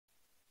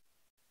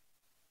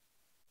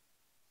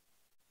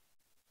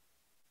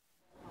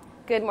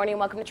Good morning and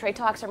welcome to Trade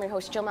Talks. I'm your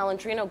host, Jill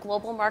Malandrino,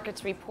 Global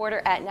Markets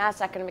Reporter at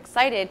Nasdaq, and I'm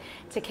excited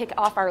to kick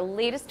off our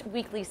latest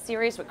weekly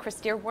series with Chris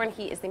Dearborn.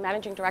 He is the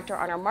Managing Director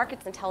on our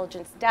Markets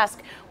Intelligence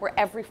Desk, where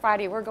every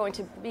Friday we're going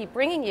to be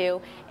bringing you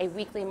a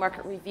weekly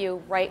market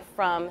review right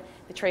from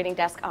the trading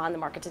desk on the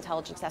Markets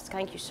Intelligence Desk.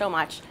 Thank you so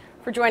much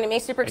for joining me.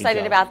 Super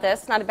excited about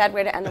this. Not a bad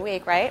way to end the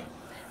week, right?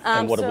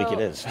 And what a week it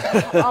is.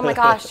 Oh my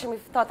gosh, and we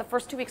thought the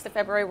first 2 weeks of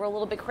February were a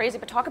little bit crazy,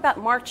 but talk about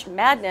March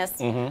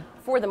madness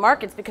for the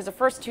markets, because the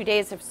first 2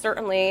 days have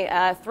certainly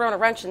thrown a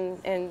wrench in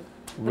the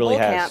really bull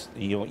has.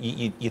 camp.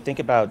 You think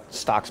about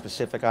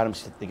stock-specific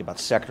items, you think about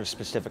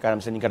sector-specific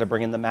items, and you got to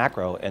bring in the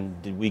macro.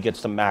 And did we get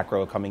some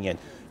macro coming in?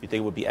 You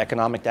think it would be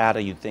economic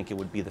data? You'd think it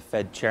would be the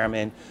Fed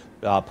chairman,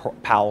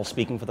 Powell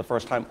speaking for the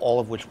first time, all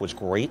of which was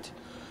great.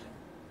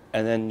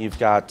 And then you've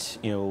got,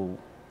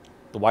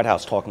 the White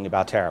House talking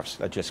about tariffs.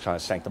 That just kind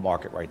of sank the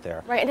market right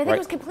there. Right, and I think it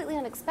was completely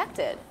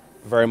unexpected.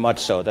 Very much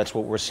so. That's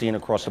what we're seeing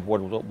across the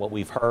board, what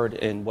we've heard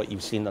and what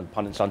you've seen the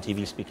pundits on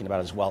TV speaking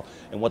about as well.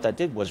 And what that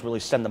did was really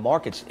send the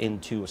markets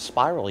into a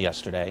spiral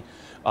yesterday.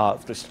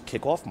 To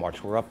kick off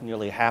March, we're up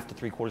nearly 0.5 to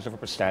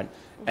 0.75%,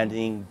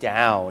 ending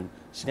down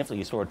significantly.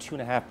 You saw a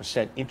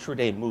 2.5%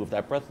 intraday move.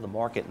 That breadth of the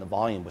market and the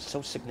volume was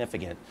so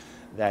significant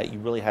that you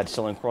really had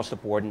selling across the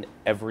board in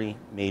every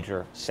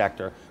major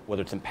sector,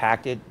 whether it's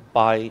impacted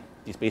by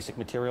these basic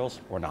materials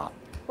or not.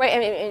 Right,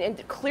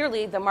 and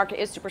clearly the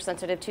market is super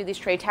sensitive to these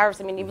trade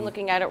tariffs. I mean, even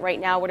looking at it right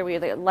now, what are we,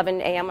 at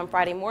 11 a.m. on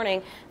Friday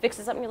morning, VIX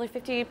is up nearly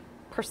 50%.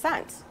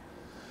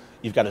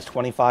 You've got a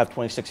 25,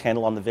 26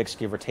 handle on the VIX,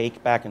 give or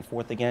take, back and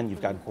forth again.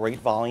 You've got great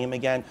volume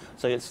again.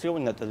 So it's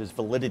feeling that there's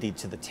validity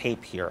to the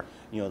tape here.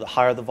 The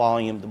higher the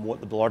volume,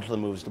 the larger the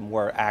moves, the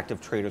more active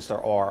traders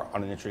there are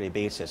on an intraday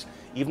basis.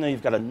 Even though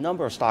you've got a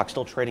number of stocks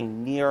still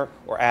trading near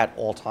or at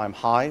all-time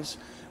highs,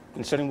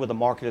 considering where the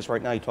market is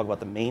right now, you talk about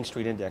the Main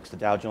Street Index, the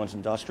Dow Jones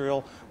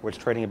Industrial, where it's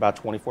trading about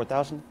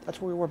 24,000.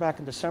 That's where we were back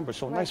in December.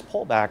 So a nice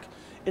pullback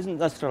isn't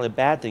necessarily a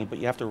bad thing, but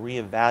you have to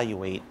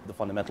reevaluate the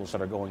fundamentals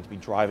that are going to be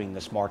driving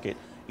this market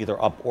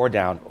either up or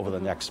down over the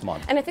next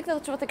month. And I think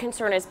that's what the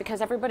concern is,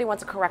 because everybody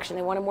wants a correction.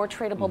 They want a more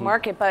tradable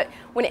market, but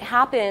when it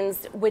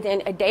happens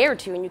within a day or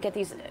two and you get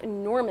these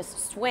enormous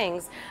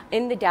swings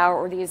in the Dow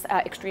or these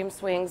extreme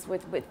swings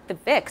with the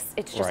VIX,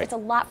 it's just it's a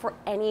lot for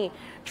any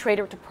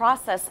trader to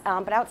process.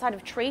 But outside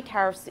of trade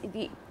tariffs,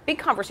 the big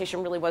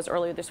conversation really was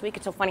earlier this week.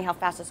 It's so funny how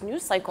fast this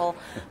news cycle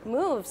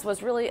moves.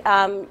 Was really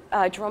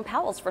Jerome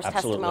Powell's first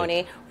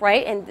testimony,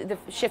 right? And the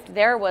shift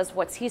there was,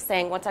 what's he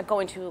saying? What's that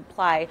going to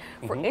apply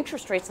for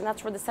interest rates? And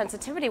that's where the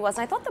sensitivity was.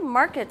 And I thought the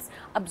markets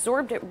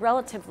absorbed it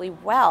relatively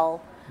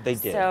well. They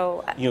did.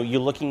 So, you're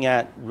looking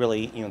at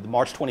really, the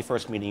March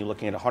 21st meeting, you're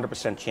looking at a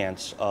 100%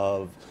 chance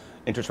of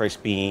interest rates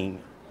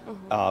being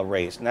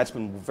raised. And that's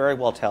been very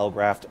well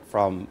telegraphed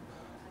from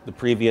the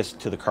previous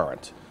to the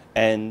current.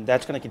 And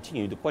that's going to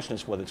continue. The question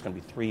is whether it's going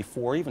to be 3,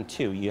 4, even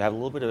 2. You have a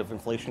little bit of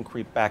inflation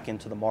creep back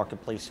into the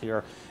marketplace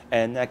here,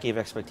 and that gave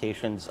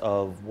expectations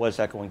of what is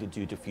that going to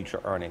do to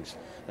future earnings.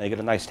 Now you get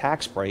a nice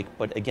tax break,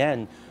 but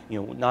again,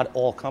 not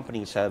all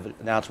companies have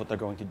announced what they're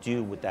going to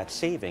do with that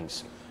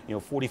savings.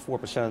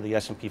 44% of the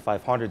S&P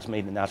 500's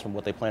made an announcement of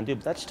what they plan to do,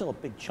 but that's still a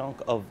big chunk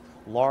of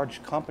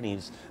large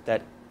companies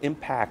that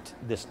impact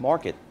this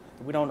market.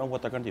 We don't know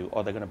what they're going to do.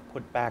 Are they going to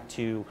put back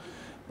to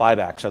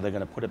buybacks? Are they going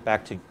to put it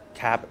back to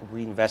cap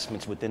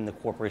reinvestments within the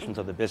corporations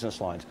of the business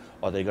lines?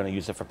 Are they going to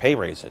use it for pay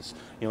raises?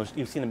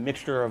 You've seen a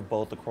mixture of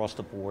both across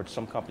the board.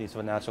 Some companies have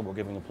announced that we're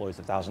giving employees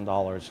a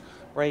 $1,000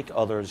 break.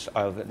 Others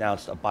have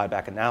announced a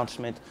buyback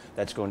announcement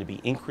that's going to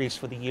be increased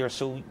for the year.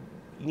 So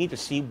you need to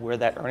see where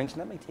that earnings, and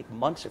that may take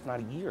months, if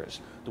not years,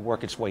 to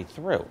work its way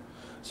through.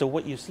 So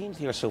what you've seen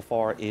here so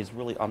far is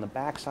really on the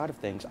back side of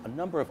things, a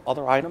number of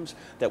other items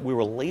that we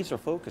were laser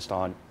focused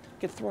on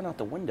get thrown out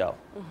the window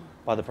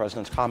by the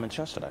president's comments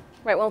yesterday.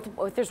 Right, well,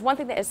 if there's one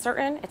thing that is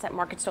certain, it's that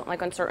markets don't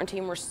like uncertainty,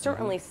 and we're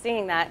certainly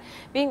seeing that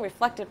being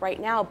reflected right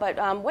now. But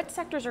what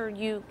sectors are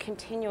you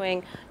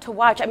continuing to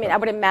watch? I mean, I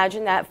would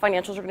imagine that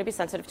financials are going to be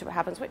sensitive to what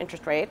happens with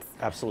interest rates.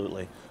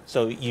 Absolutely.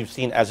 So you've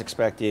seen, as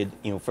expected,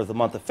 for the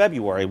month of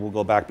February, we'll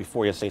go back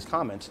before yesterday's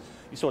comments,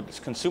 you saw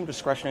consumer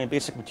discretionary and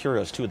basic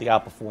materials, two of the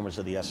outperformers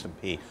of the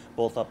S&P,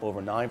 both up over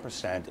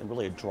 9%, and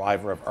really a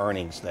driver of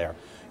earnings there.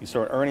 You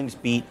saw an earnings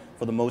beat,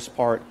 for the most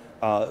part,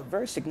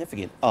 very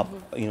significant, up.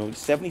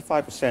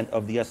 75%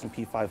 of the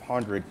S&P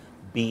 500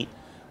 beat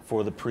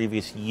for the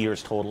previous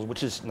year's total,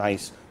 which is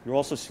nice. You're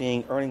also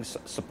seeing earnings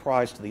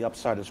surprise to the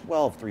upside as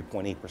well of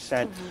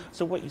 3.8%.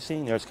 So what you're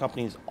seeing there is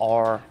companies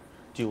are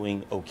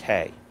doing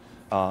okay.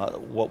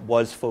 What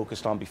was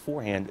focused on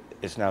beforehand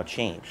is now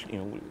changed.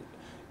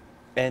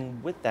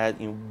 And with that,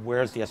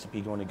 where's the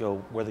S&P going to go?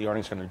 Where the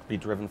earnings are going to be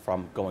driven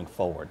from going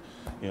forward?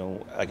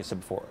 Like I said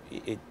before,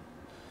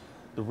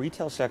 the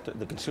retail sector,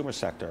 the consumer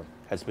sector,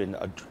 has been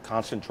a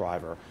constant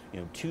driver.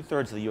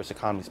 2/3 of the U.S.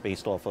 economy is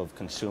based off of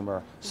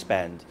consumer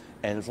spend.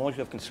 And as long as you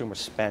have consumer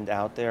spend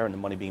out there and the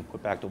money being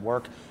put back to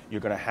work,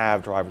 you're going to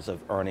have drivers of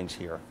earnings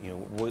here.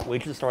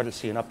 Wages started to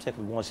see an uptick.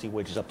 We want to see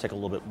wages uptick a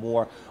little bit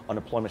more.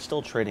 Unemployment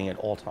still trading at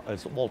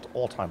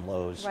all-time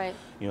lows. Right.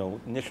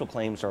 Initial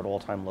claims are at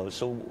all-time lows.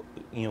 So,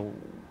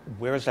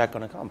 where is that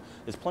going to come?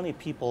 There's plenty of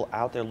people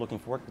out there looking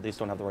for work, but they just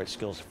don't have the right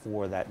skills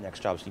for that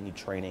next job. So you need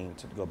training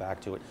to go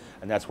back to it.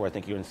 And that's where I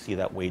think you're going to see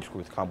that wage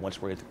growth come.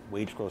 Once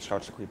wage growth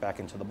starts to creep back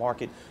into the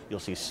market, you'll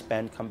see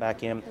spend come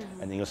back in,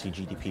 and then you'll see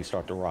GDP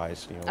start to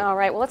rise. All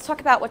right, well, let's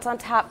talk about what's on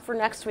tap for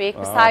next week.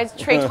 Besides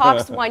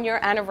TradeTalks 1-year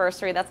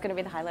anniversary, that's going to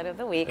be the highlight of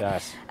the week.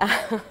 Yes.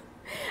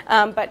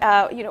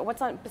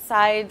 What's on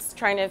besides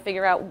trying to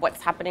figure out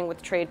what's happening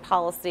with trade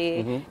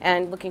policy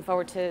and looking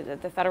forward to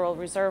the Federal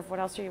Reserve? What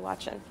else are you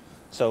watching?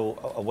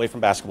 So away from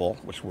basketball,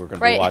 which we're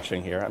going to be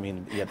watching here, I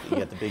mean, you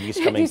get the Big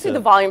East coming. You see the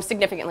volume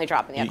significantly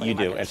drop in the equity You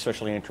do, markets.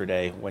 especially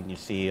intraday when you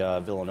see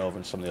Villanova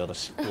and some of the other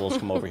schools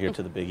come over here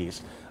to the Big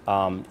East.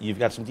 You've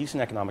got some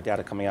decent economic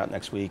data coming out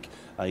next week.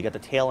 You got the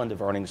tail end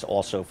of earnings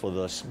also for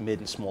the mid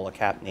and smaller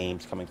cap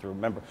names coming through.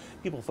 Remember,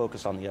 people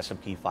focus on the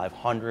S&P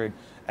 500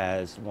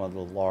 as one of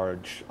the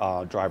large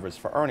drivers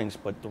for earnings,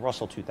 but the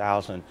Russell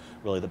 2000,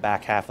 really the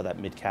back half of that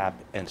mid cap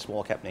and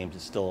small cap names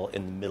is still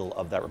in the middle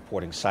of that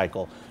reporting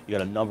cycle. You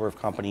got a number of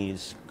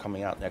companies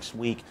coming out next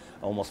week.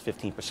 Almost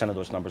 15% of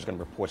those numbers are going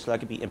to report. So that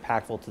could be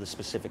impactful to the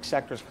specific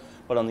sectors,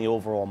 but on the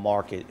overall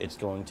market, it's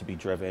going to be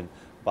driven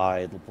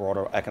by the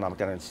broader economic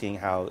data and seeing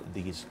how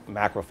these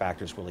macro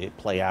factors really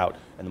play out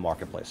in the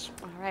marketplace.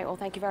 All right, well,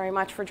 thank you very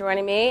much for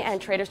joining me.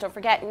 And traders, don't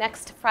forget,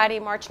 next Friday,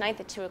 March 9th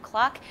at 2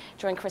 o'clock,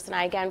 join Chris and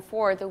I again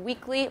for the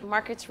weekly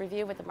markets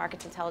review with the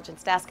Markets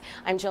Intelligence Desk.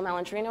 I'm Jill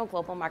Malandrino,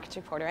 Global Markets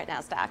Reporter at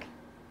Nasdaq.